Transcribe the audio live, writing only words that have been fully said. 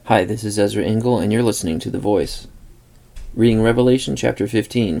Hi, this is Ezra Engel, and you're listening to The Voice. Reading Revelation chapter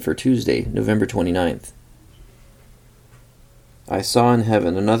 15 for Tuesday, November 29th. I saw in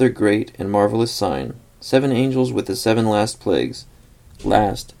heaven another great and marvelous sign, 7 angels with the 7 last plagues.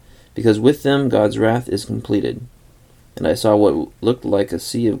 Last, because with them God's wrath is completed. And I saw what looked like a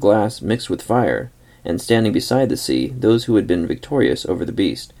sea of glass mixed with fire, and standing beside the sea, those who had been victorious over the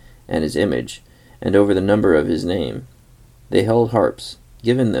beast, and his image, and over the number of his name. They held harps,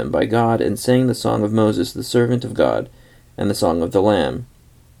 given them by God, and sang the song of Moses the servant of God, and the song of the Lamb.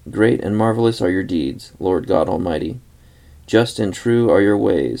 Great and marvelous are your deeds, Lord God Almighty. Just and true are your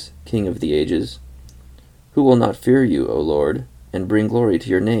ways, King of the ages. Who will not fear you, O Lord, and bring glory to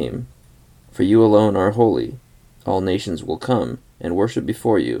your name? For you alone are holy. All nations will come and worship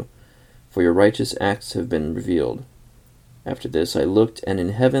before you, for your righteous acts have been revealed. After this I looked, and in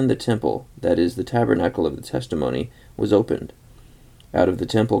heaven the temple, that is, the tabernacle of the testimony, was opened. Out of the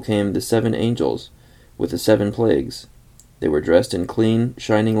temple came the 7 angels, with the 7 plagues. They were dressed in clean,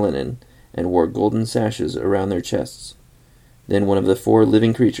 shining linen, and wore golden sashes around their chests. Then one of the 4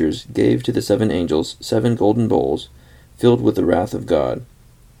 living creatures gave to the 7 angels 7 golden bowls, filled with the wrath of God,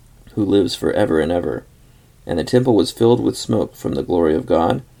 who lives forever and ever. And the temple was filled with smoke from the glory of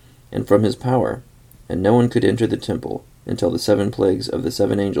God, and from his power, and no one could enter the temple until the 7 plagues of the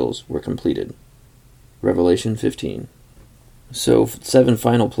 7 angels were completed. Revelation 15. So 7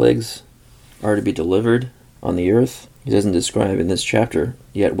 final plagues are to be delivered on the earth. It doesn't describe in this chapter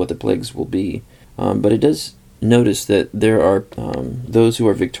yet what the plagues will be, but it does notice that there are those who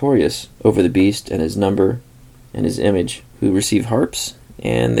are victorious over the beast and his number and his image, who receive harps,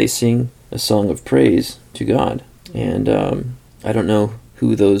 and they sing a song of praise to God. And I don't know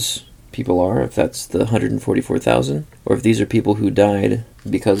who those people are, if that's the 144,000, or if these are people who died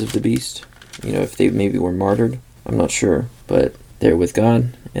because of the beast, if they maybe were martyred. I'm not sure, but they're with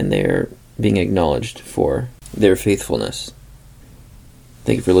God, and they're being acknowledged for their faithfulness.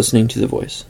 Thank you for listening to The Voice.